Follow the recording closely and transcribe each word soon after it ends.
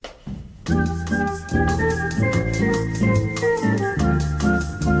Hi,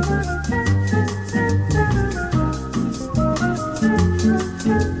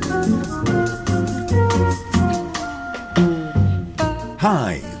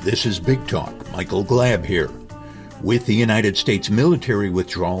 this is Big Talk. Michael Glab here. With the United States military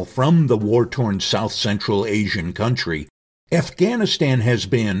withdrawal from the war-torn South Central Asian country, Afghanistan has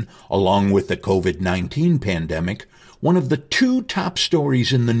been, along with the COVID-19 pandemic, one of the two top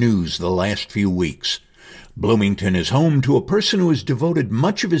stories in the news the last few weeks. Bloomington is home to a person who has devoted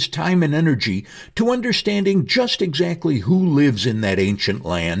much of his time and energy to understanding just exactly who lives in that ancient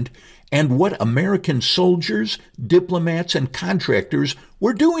land and what American soldiers, diplomats, and contractors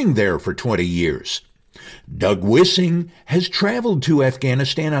were doing there for 20 years. Doug Wissing has traveled to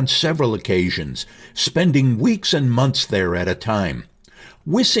Afghanistan on several occasions, spending weeks and months there at a time.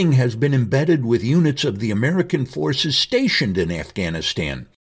 Wissing has been embedded with units of the American forces stationed in Afghanistan.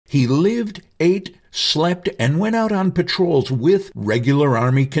 He lived, ate, slept, and went out on patrols with regular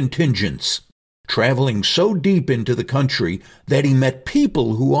Army contingents, traveling so deep into the country that he met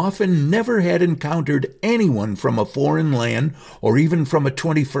people who often never had encountered anyone from a foreign land or even from a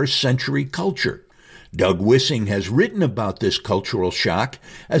 21st century culture. Doug Wissing has written about this cultural shock,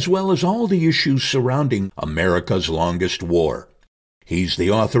 as well as all the issues surrounding America's longest war. He's the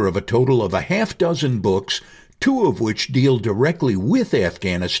author of a total of a half-dozen books, two of which deal directly with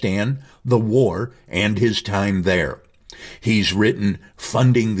Afghanistan, the war, and his time there. He's written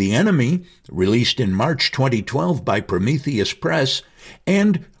Funding the Enemy, released in March 2012 by Prometheus Press,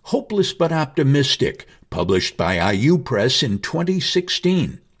 and Hopeless but Optimistic, published by IU Press in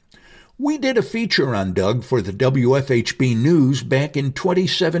 2016. We did a feature on Doug for the WFHB News back in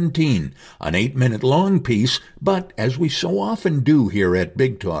 2017, an 8-minute long piece, but as we so often do here at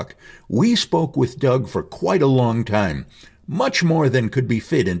Big Talk, we spoke with Doug for quite a long time, much more than could be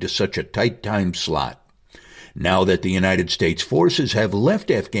fit into such a tight time slot. Now that the United States forces have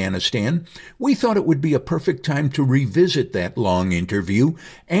left Afghanistan, we thought it would be a perfect time to revisit that long interview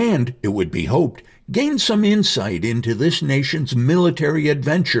and, it would be hoped, gain some insight into this nation's military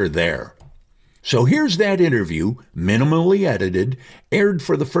adventure there. So here's that interview, minimally edited, aired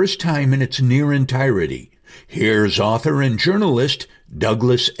for the first time in its near entirety. Here's author and journalist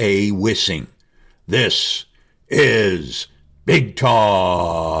Douglas A. Wissing. This is Big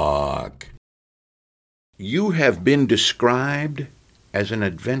Talk. You have been described as an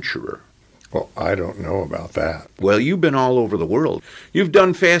adventurer. Well, I don't know about that. Well, you've been all over the world. You've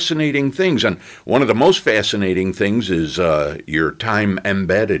done fascinating things, and one of the most fascinating things is your time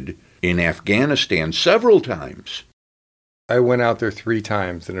embedded in Afghanistan several times. I went out there 3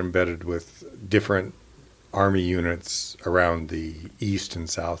 times and embedded with different Army units around the east and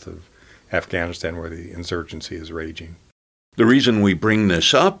south of Afghanistan where the insurgency is raging. The reason we bring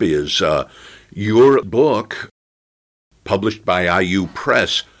this up is your book, published by IU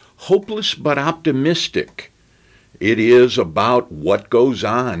Press, Hopeless but Optimistic. It is about what goes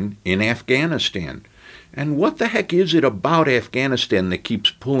on in Afghanistan. And what the heck is it about Afghanistan that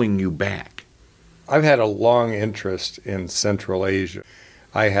keeps pulling you back? I've had a long interest in Central Asia.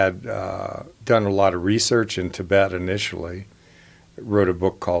 I had done a lot of research in Tibet initially. Wrote a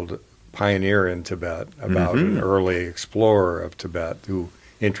book called Pioneer in Tibet about an early explorer of Tibet who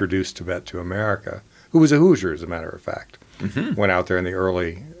introduced Tibet to America, who was a Hoosier, as a matter of fact. Went out there in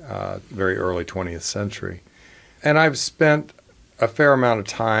the very early 20th century. And I've spent a fair amount of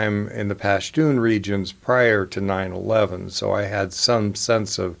time in the Pashtun regions prior to 9/11, so I had some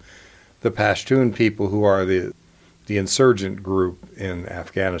sense of the Pashtun people who are the insurgent group in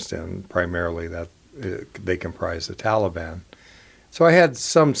Afghanistan, primarily that they comprise the Taliban. So I had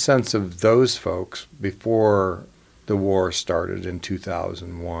some sense of those folks before the war started in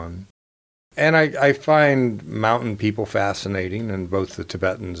 2001. And I find mountain people fascinating, and both the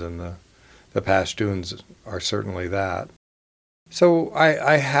Tibetans and the Pashtuns are certainly that. So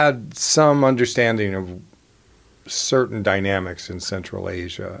I had some understanding of certain dynamics in Central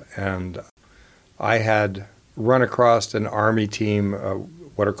Asia, and I had run across an army team,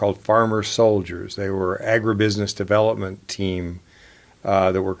 what are called farmer soldiers. They were agribusiness development team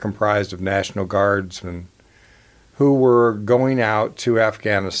that were comprised of National Guardsmen who were going out to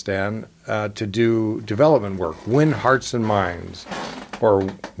Afghanistan to do development work, win hearts and minds, or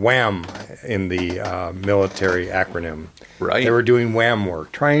WHAM in the military acronym. Right. They were doing WHAM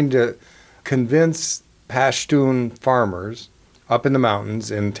work, trying to convince Pashtun farmers up in the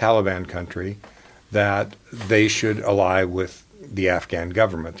mountains in Taliban country that they should ally with the Afghan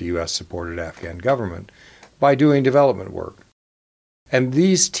government, the U.S.-supported Afghan government, by doing development work. And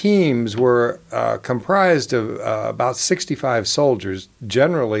these teams were comprised of about 65 soldiers,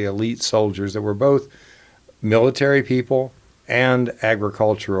 generally elite soldiers that were both military people and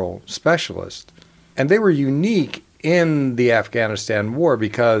agricultural specialists. And they were unique in the Afghanistan war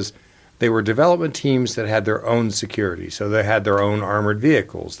because they were development teams that had their own security. So they had their own armored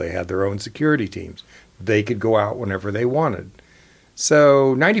vehicles. They had their own security teams. They could go out whenever they wanted.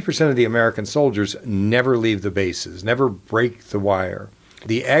 So 90% of the American soldiers never leave the bases, never break the wire.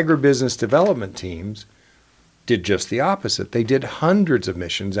 The agribusiness development teams did just the opposite. They did hundreds of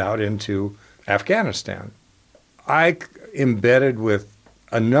missions out into Afghanistan. I embedded with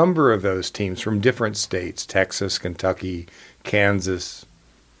a number of those teams from different states, Texas, Kentucky, Kansas,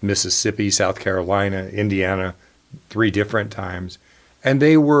 Mississippi, South Carolina, Indiana, 3 different times. And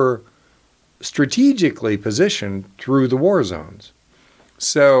they were strategically positioned through the war zones.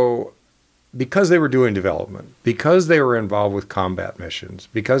 So because they were doing development, because they were involved with combat missions,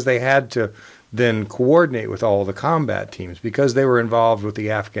 because they had to then coordinate with all the combat teams, because they were involved with the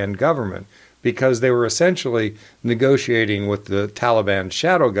Afghan government, because they were essentially negotiating with the Taliban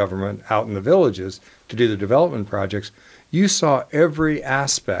shadow government out in the villages to do the development projects, you saw every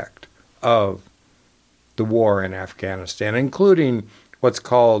aspect of the war in Afghanistan, including what's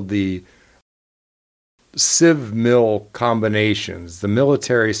called the civ-mil combinations, the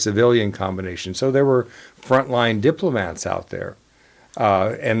military-civilian combination. So there were frontline diplomats out there.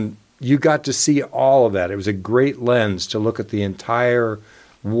 And you got to see all of that. It was a great lens to look at the entire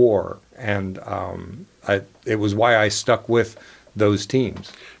war. And it was why I stuck with those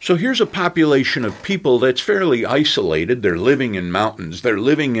teams. So here's a population of people that's fairly isolated. They're living in mountains. They're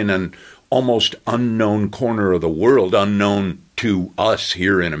living in an almost unknown corner of the world, unknown to us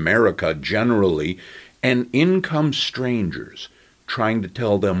here in America generally. And in come strangers trying to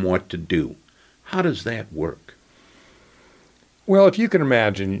tell them what to do. How does that work? Well, if you can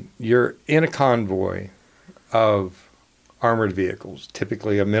imagine, you're in a convoy of armored vehicles,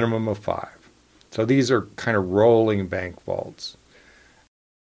 typically a minimum of 5. So these are kind of rolling bank vaults,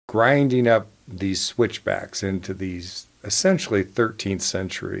 grinding up these switchbacks into these essentially 13th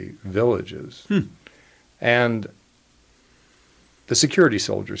century villages. And the security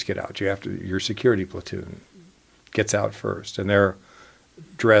soldiers get out. Your security platoon gets out first, and they're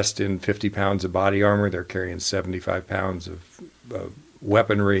dressed in 50 pounds of body armor. They're carrying 75 pounds of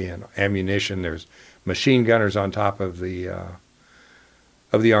weaponry and ammunition. There's machine gunners on top of the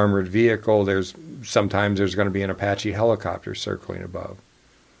armored vehicle. Sometimes there's going to be an Apache helicopter circling above.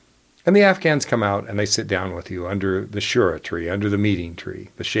 And the Afghans come out and they sit down with you under the shura tree, under the meeting tree,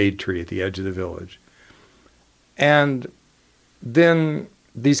 the shade tree at the edge of the village. And then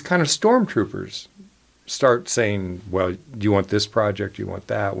these kind of stormtroopers start saying, well, do you want this project? Do you want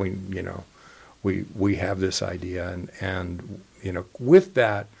that? We have this idea. And with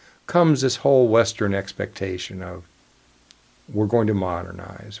that comes this whole Western expectation of we're going to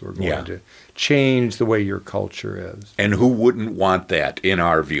modernize. We're going to change the way your culture is. And who wouldn't want that in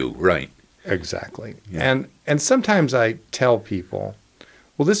our view, right? Exactly. Yeah. And sometimes I tell people,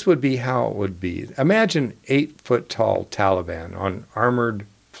 well, this would be how it would be. Imagine 8-foot-tall Taliban on armored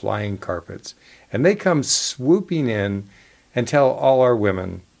flying carpets, and they come swooping in and tell all our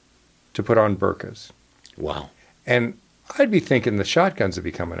women to put on burqas. Wow. And I'd be thinking the shotguns would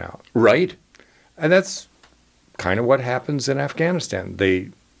be coming out. Right. And that's kind of what happens in Afghanistan.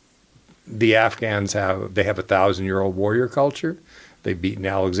 The Afghans have a 1,000-year-old warrior culture. They've beaten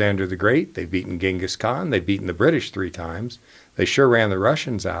Alexander the Great. They've beaten Genghis Khan. They've beaten the British 3 times. They sure ran the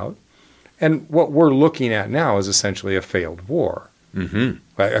Russians out. And what we're looking at now is essentially a failed war.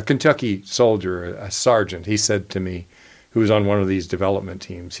 Mm-hmm. A Kentucky soldier, a sergeant, he said to me, who was on one of these development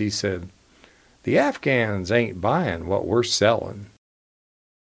teams, he said, the Afghans ain't buying what we're selling.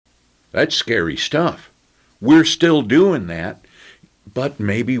 That's scary stuff. We're still doing that, but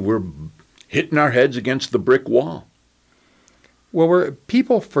maybe we're hitting our heads against the brick wall. Well,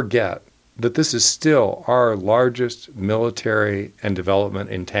 people forget that this is still our largest military and development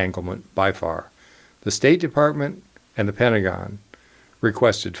entanglement by far. The State Department and the Pentagon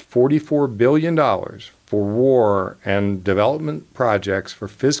requested $44 billion for war and development projects for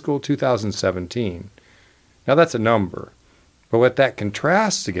fiscal 2017. Now that's a number, but what that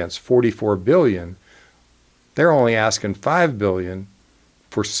contrasts against $44 billion, they're only asking $5 billion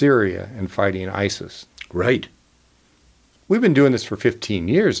for Syria and fighting ISIS. Right. We've been doing this for 15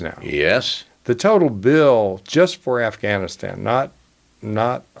 years now. Yes. The total bill just for Afghanistan,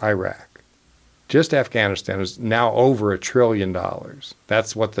 not Iraq, just Afghanistan, is now over $1 trillion.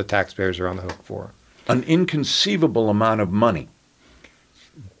 That's what the taxpayers are on the hook for. An inconceivable amount of money.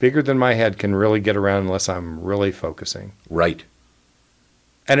 Bigger than my head can really get around unless I'm really focusing. Right.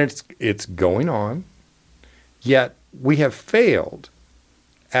 And it's going on, yet we have failed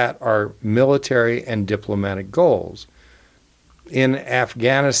at our military and diplomatic goals. In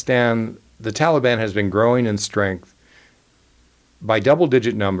Afghanistan, the Taliban has been growing in strength by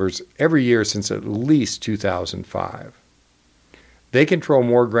double-digit numbers every year since at least 2005. They control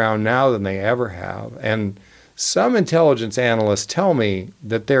more ground now than they ever have, and some intelligence analysts tell me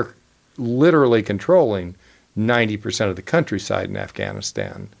that they're literally controlling 90% of the countryside in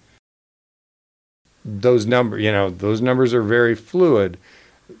Afghanistan. Those numbers are very fluid.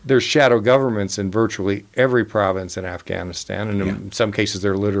 There's shadow governments in virtually every province in Afghanistan, and in some cases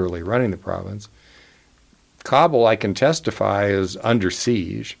they're literally running the province. Kabul, I can testify, is under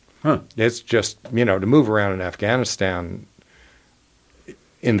siege. It's just, to move around in Afghanistan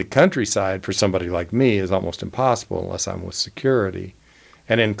in the countryside for somebody like me is almost impossible unless I'm with security.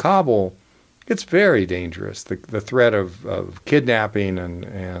 And in Kabul, it's very dangerous. The threat of kidnapping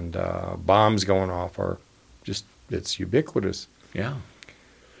and bombs going off are just, it's ubiquitous. Yeah.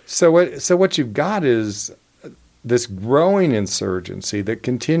 So what you've got is this growing insurgency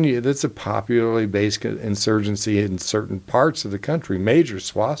that's a popularly based insurgency in certain parts of the country, major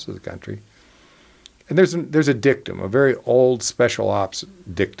swaths of the country. And there's a dictum, a very old special ops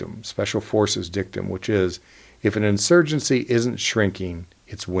dictum, special forces dictum, which is if an insurgency isn't shrinking,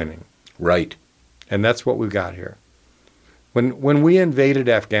 it's winning. Right. And that's what we've got here. When we invaded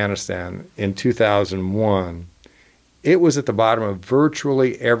Afghanistan in 2001, it was at the bottom of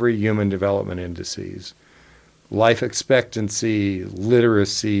virtually every human development indices. Life expectancy,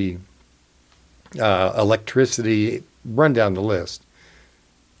 literacy, electricity, run down the list.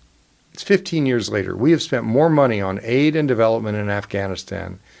 It's 15 years later. We have spent more money on aid and development in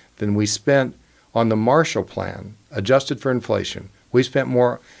Afghanistan than we spent on the Marshall Plan, adjusted for inflation. We spent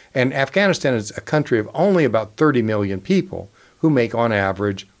more, and Afghanistan is a country of only about 30 million people who make on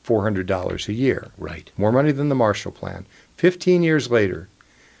average $400 a year. Right. More money than the Marshall Plan. 15 years later,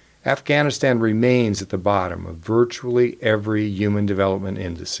 Afghanistan remains at the bottom of virtually every human development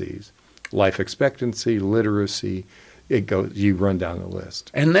indices. Life expectancy, literacy, you run down the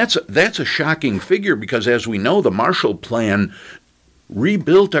list. And that's a shocking figure because, as we know, the Marshall Plan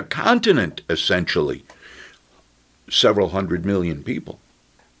rebuilt a continent, essentially. Several hundred million people.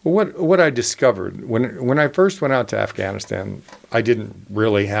 Well, what I discovered, when I first went out to Afghanistan, I didn't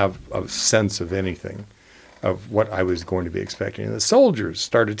really have a sense of anything of what I was going to be expecting. And the soldiers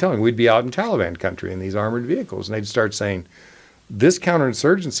started telling me, we'd be out in Taliban country in these armored vehicles, and they'd start saying, this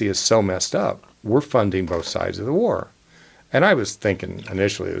counterinsurgency is so messed up, we're funding both sides of the war. And I was thinking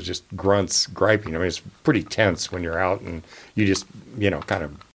initially it was just grunts griping. I mean, it's pretty tense when you're out and you just, kind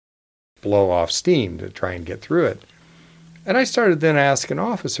of blow off steam to try and get through it. And I started then asking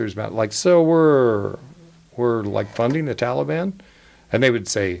officers about, so we're funding the Taliban? And they would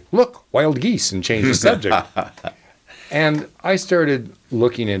say, look, wild geese, and change the subject. And I started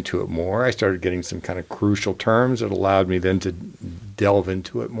looking into it more. I started getting some kind of crucial terms that allowed me then to delve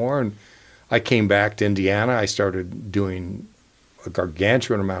into it more. And I came back to Indiana. I started doing a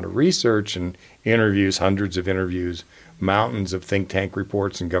gargantuan amount of research and interviews, hundreds of interviews, mountains of think tank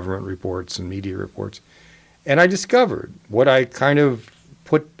reports and government reports and media reports. And I discovered what I kind of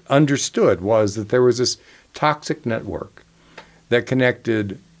understood was that there was this toxic network that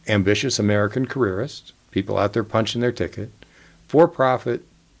connected ambitious American careerists, people out there punching their ticket, for-profit,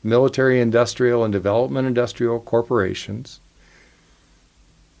 military, industrial, and development industrial corporations,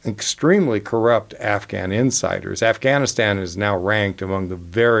 extremely corrupt Afghan insiders. Afghanistan is now ranked among the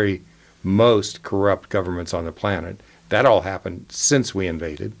very most corrupt governments on the planet. That all happened since we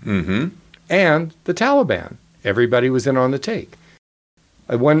invaded. Mm-hmm. And the Taliban. Everybody was in on the take.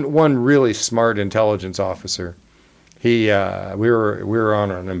 One really smart intelligence officer, we were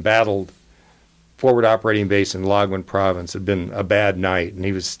on an embattled forward operating base in Lagwan province. It had been a bad night, and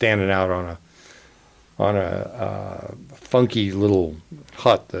he was standing out on a funky little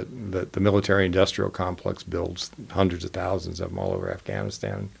hut that the military industrial complex builds, hundreds of thousands of them all over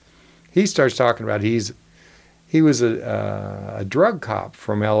Afghanistan. He starts talking about he was a drug cop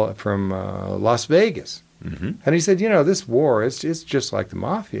from Las Vegas. Mm-hmm. And he said, this war, it's just like the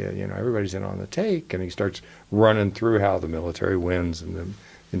mafia. Everybody's in on the take. And he starts running through how the military wins and the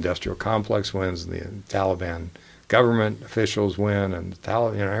industrial complex wins and the Taliban government officials win and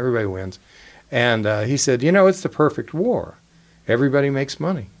everybody wins. And he said, it's the perfect war. Everybody makes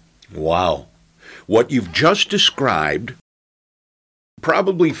money. Wow. What you've just described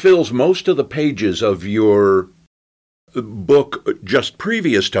probably fills most of the pages of your book just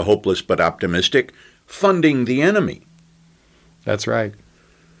previous to Hopeless but Optimistic, Funding the Enemy. That's right.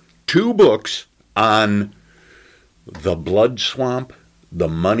 2 books on the blood swamp, the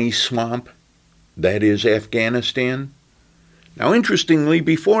money swamp that is Afghanistan. Now, interestingly,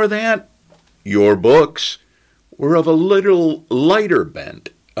 before that, your books were of a little lighter bent.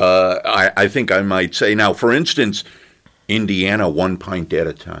 I think I might say. Now, for instance, Indiana One Pint at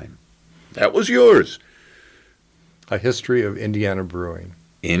a Time. That was yours. A History of Indiana Brewing.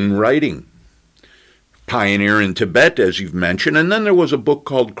 In writing. Pioneer in Tibet, as you've mentioned, and then there was a book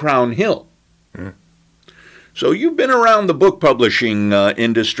called Crown Hill. So you've been around the book publishing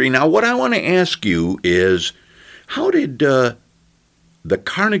industry. Now, what I want to ask you is, how did the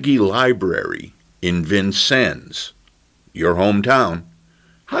Carnegie Library in Vincennes, your hometown,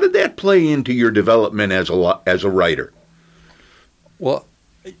 how did that play into your development as a writer? Well,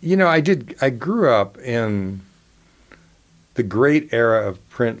 I grew up in the great era of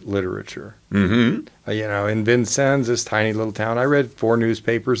print literature. Mm-hmm. In Vincennes, this tiny little town, I read 4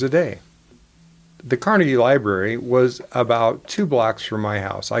 newspapers a day. The Carnegie Library was about 2 blocks from my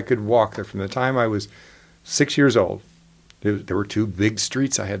house. I could walk there from the time I was 6 years old. There were 2 big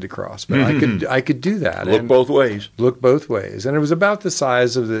streets I had to cross, but I could do that. Look both ways. Look both ways. And it was about the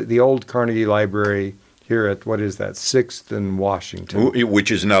size of the old Carnegie Library here at, 6th and Washington.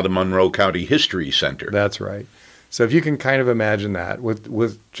 Which is now the Monroe County History Center. That's right. So if you can kind of imagine that,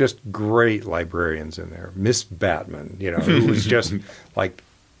 with just great librarians in there. Miss Batman, who was just like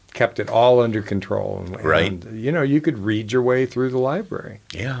kept it all under control. Right. And, you could read your way through the library.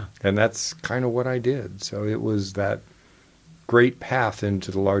 Yeah. And that's kind of what I did. So it was that great path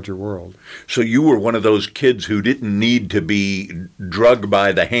into the larger world. So you were one of those kids who didn't need to be drugged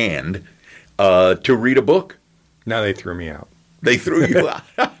by the hand to read a book? No, they threw me out. They threw you out.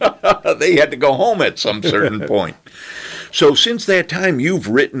 They had to go home at some certain point. So since that time, you've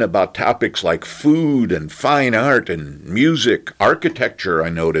written about topics like food and fine art and music, architecture, I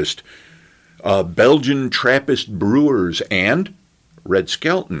noticed, Belgian Trappist brewers, and Red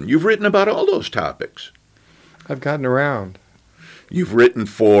Skelton. You've written about all those topics. I've gotten around. You've written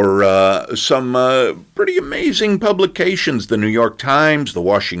for some pretty amazing publications, the New York Times, the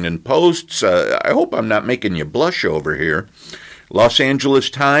Washington Post. I hope I'm not making you blush over here. Los Angeles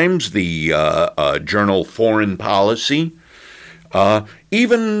Times, the journal Foreign Policy.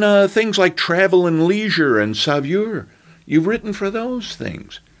 Even things like Travel and Leisure and Saveur. You've written for those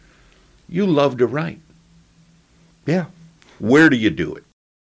things. You love to write. Yeah. Where do you do it?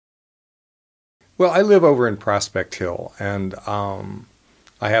 Well, I live over in Prospect Hill, and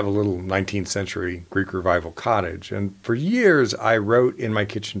I have a little 19th century Greek Revival cottage. And for years, I wrote in my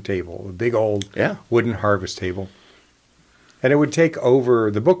kitchen table, a big old wooden harvest table. And it would take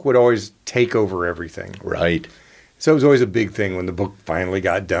over, the book would always take over everything. Right. So it was always a big thing when the book finally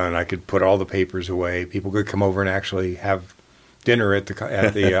got done. I could put all the papers away. People could come over and actually have dinner at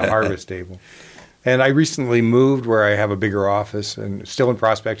the harvest table. And I recently moved where I have a bigger office, and still in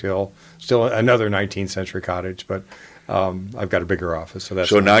Prospect Hill, still another 19th century cottage, but I've got a bigger office. So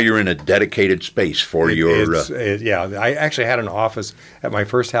that's now you're in a dedicated space for your... yeah, I actually had an office at my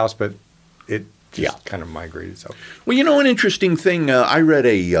first house, but it just kind of migrated. So. Well, an interesting thing, I read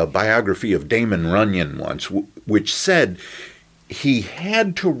a biography of Damon Runyon once, which said he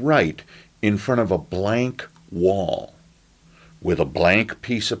had to write in front of a blank wall with a blank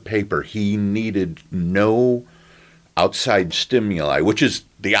piece of paper. He needed no outside stimuli, which is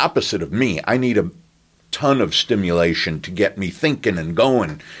the opposite of me. I need a ton of stimulation to get me thinking and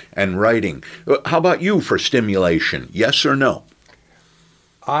going and writing. How about you for stimulation? Yes or no?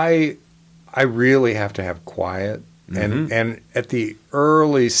 I really have to have quiet. And at the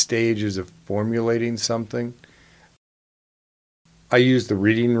early stages of formulating something, I use the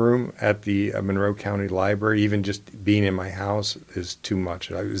reading room at the Monroe County Library. Even just being in my house is too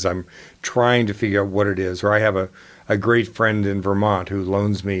much, as I'm trying to figure out what it is. Or I have a great friend in Vermont who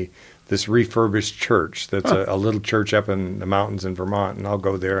loans me this refurbished church that's a little church up in the mountains in Vermont, and I'll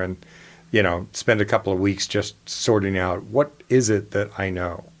go there and, spend a couple of weeks just sorting out what is it that I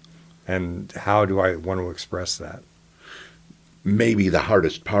know and how do I want to express that. Maybe the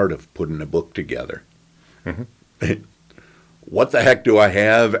hardest part of putting a book together. What the heck do I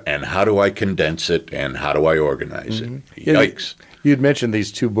have, and how do I condense it, and how do I organize it? Yikes. You'd mentioned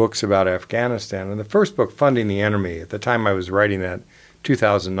these 2 books about Afghanistan, and the first book, Funding the Enemy, at the time I was writing that,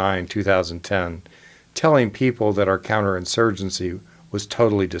 2009, 2010, telling people that our counterinsurgency was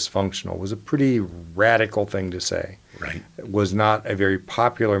totally dysfunctional was a pretty radical thing to say. Right. It was not a very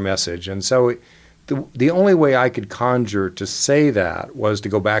popular message. And so the only way I could conjure to say that was to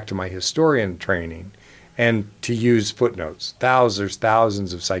go back to my historian training and to use footnotes. There's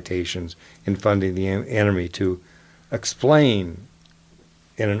thousands of citations in Funding the Enemy to explain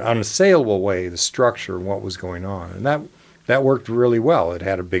in an unassailable way the structure and what was going on. And that that worked really well. It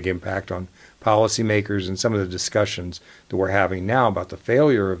had a big impact on policymakers and some of the discussions that we're having now about the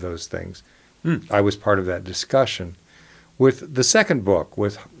failure of those things. I was part of that discussion. With the second book,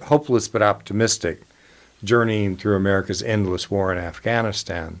 with Hopeless but Optimistic, Journeying Through America's Endless War in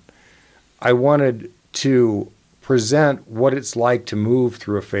Afghanistan, I wanted to present what it's like to move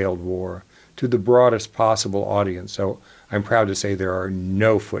through a failed war to the broadest possible audience. So I'm proud to say there are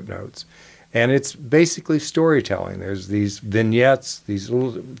no footnotes. And it's basically storytelling. There's these vignettes, these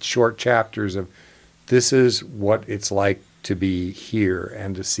little short chapters of this is what it's like to be here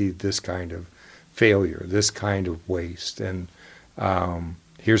and to see this kind of failure, this kind of waste. And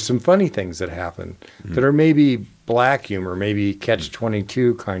here's some funny things that happen that are maybe black humor, maybe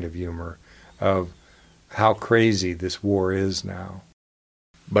catch-22 kind of humor of how crazy this war is now.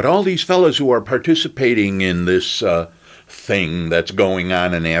 But all these fellows who are participating in this thing that's going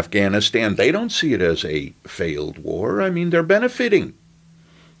on in Afghanistan, they don't see it as a failed war. I mean, they're benefiting.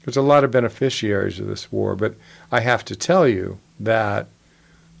 There's a lot of beneficiaries of this war, but I have to tell you that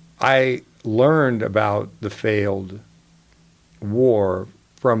I learned about the failed war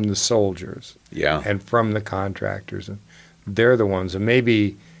from the soldiers and from the contractors. And they're the ones, and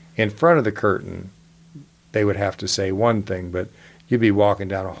maybe in front of the curtain, they would have to say one thing, but you'd be walking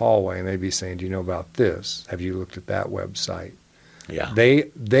down a hallway and they'd be saying, do you know about this? Have you looked at that website? Yeah.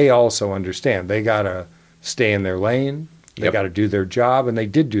 They also understand. They got to stay in their lane. They got to do their job, and they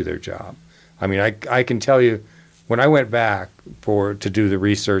did do their job. I mean, I can tell you, when I went back to do the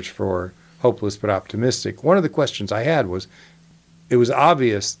research for Hopeless but Optimistic, one of the questions I had was, it was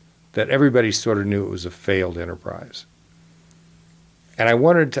obvious that everybody sort of knew it was a failed enterprise. And I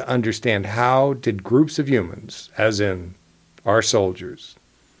wanted to understand, how did groups of humans, as in our soldiers,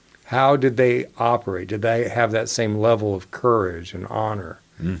 how did they operate? Did they have that same level of courage and honor?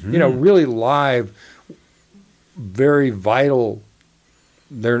 Mm-hmm. You know, really live, very vital.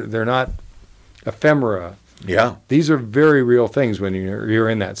 They're not ephemera. Yeah. These are very real things when you're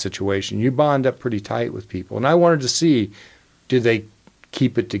in that situation. You bond up pretty tight with people. And I wanted to see, did they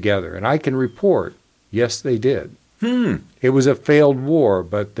keep it together? And I can report, yes, they did. It was a failed war,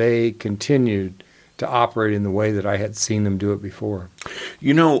 but they continued to operate in the way that I had seen them do it before.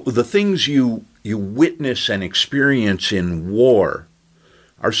 You know, the things you witness and experience in war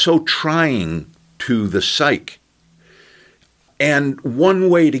are so trying to the psyche. And one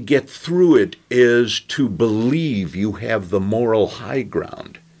way to get through it is to believe you have the moral high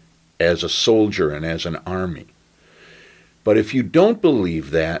ground as a soldier and as an army. But if you don't believe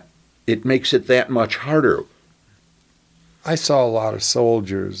that, it makes it that much harder. I saw a lot of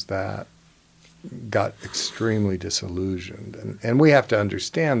soldiers that got extremely disillusioned. And we have to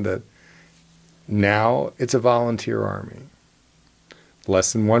understand that now it's a volunteer army.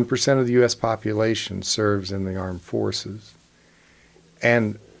 Less than 1% of the U.S. population serves in the armed forces.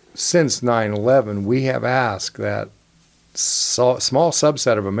 And since 9/11, we have asked that small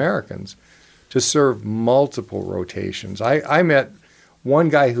subset of Americans to serve multiple rotations. I met one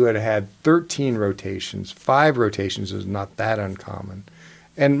guy who had 13 rotations. 5 rotations is not that uncommon.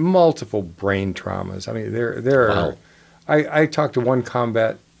 And multiple brain traumas. I mean, there are. I talked to one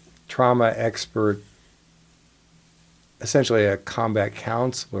combat trauma expert, essentially a combat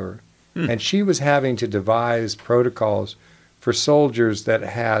counselor, and she was having to devise protocols for soldiers that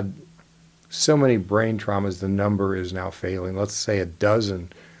had so many brain traumas, the number is now failing. Let's say a dozen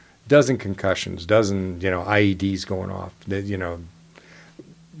concussions, IEDs going off,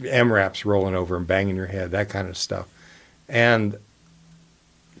 MRAPs rolling over and banging your head, that kind of stuff. And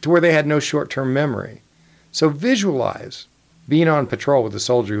to where they had no short-term memory. So visualize being on patrol with a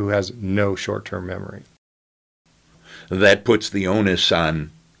soldier who has no short-term memory. That puts the onus on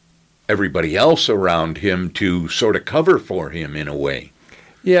everybody else around him to sort of cover for him in a way.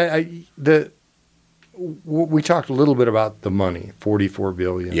 Yeah, we talked a little bit about the money, $44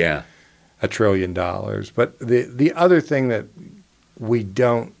 billion, $1 trillion. But the other thing that we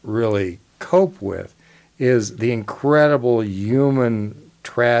don't really cope with is the incredible human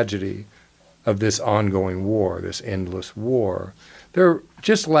tragedy of this ongoing war, this endless war.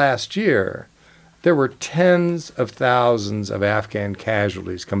 Just last year, there were tens of thousands of Afghan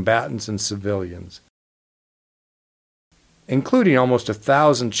casualties, combatants and civilians, including almost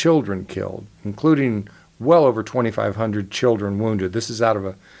 1,000 children killed, including well over 2,500 children wounded. This is out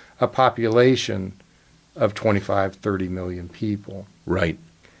of a population of 25, 30 million people. Right.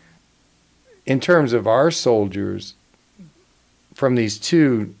 In terms of our soldiers, from these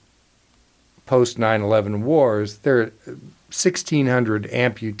two post 9/11 wars, there are 1,600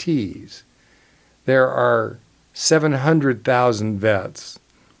 amputees. There are 700,000 vets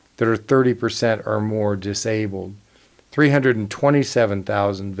that are 30% or more disabled.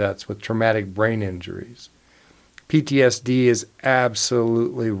 327,000 vets with traumatic brain injuries. PTSD is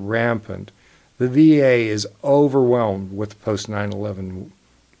absolutely rampant. The VA is overwhelmed with post 9/11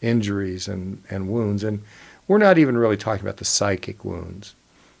 injuries and wounds, and we're not even really talking about the psychic wounds.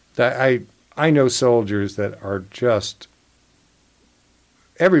 I know soldiers that are just,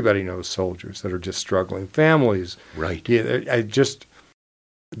 everybody knows soldiers that are just struggling. Families. Right. Yeah,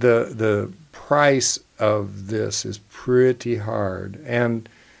 the price of this is pretty hard, and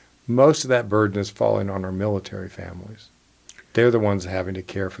most of that burden is falling on our military families. They're the ones having to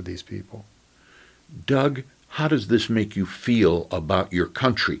care for these people. Doug, how does this make you feel about your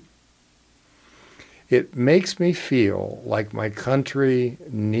country? It makes me feel like my country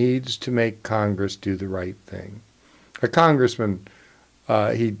needs to make Congress do the right thing. A congressman,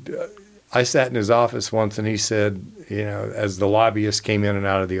 I sat in his office once and he said, as the lobbyists came in and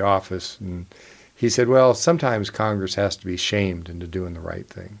out of the office, and he said, well, sometimes Congress has to be shamed into doing the right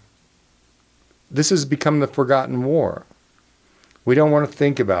thing. This has become the forgotten war. We don't want to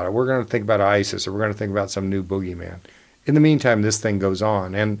think about it. We're going to think about ISIS, or we're going to think about some new boogeyman. In the meantime, this thing goes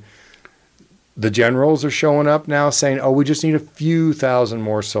on. And the generals are showing up now saying, oh, we just need a few thousand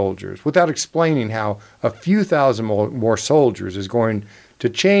more soldiers, without explaining how a few thousand more soldiers is going to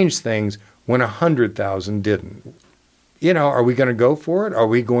change things when 100,000 didn't. Are we going to go for it? Are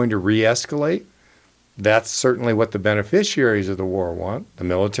we going to re-escalate? That's certainly what the beneficiaries of the war want. The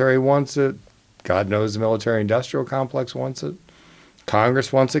military wants it. God knows the military-industrial complex wants it.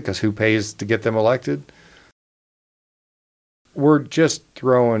 Congress wants it, because who pays to get them elected? We're just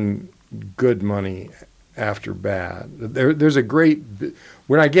throwing good money after bad. There's a great,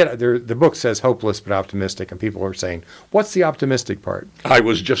 when I get it, the book says hopeless but optimistic, and people are saying, what's the optimistic part? I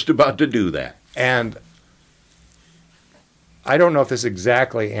was just about to do that. And I don't know if this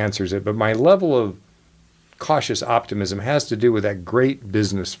exactly answers it, but my level of cautious optimism has to do with that great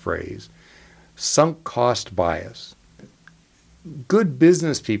business phrase, sunk cost bias. Good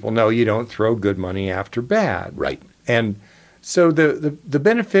business people know you don't throw good money after bad. Right. And so the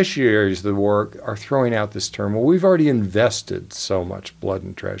beneficiaries of the war are throwing out this term, well, we've already invested so much blood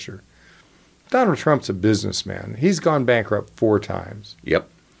and treasure. Donald Trump's a businessman. He's gone bankrupt 4 times. Yep.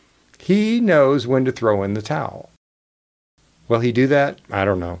 He knows when to throw in the towel. Will he do that? I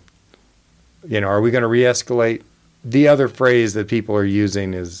don't know. Are we going to re-escalate? The other phrase that people are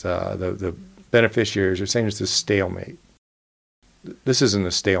using is the beneficiaries are saying it's a stalemate. This isn't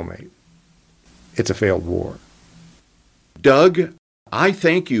a stalemate. It's a failed war. Doug, I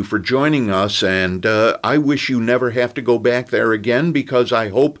thank you for joining us, and I wish you never have to go back there again, because I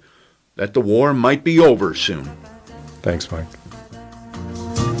hope that the war might be over soon. Thanks, Mike.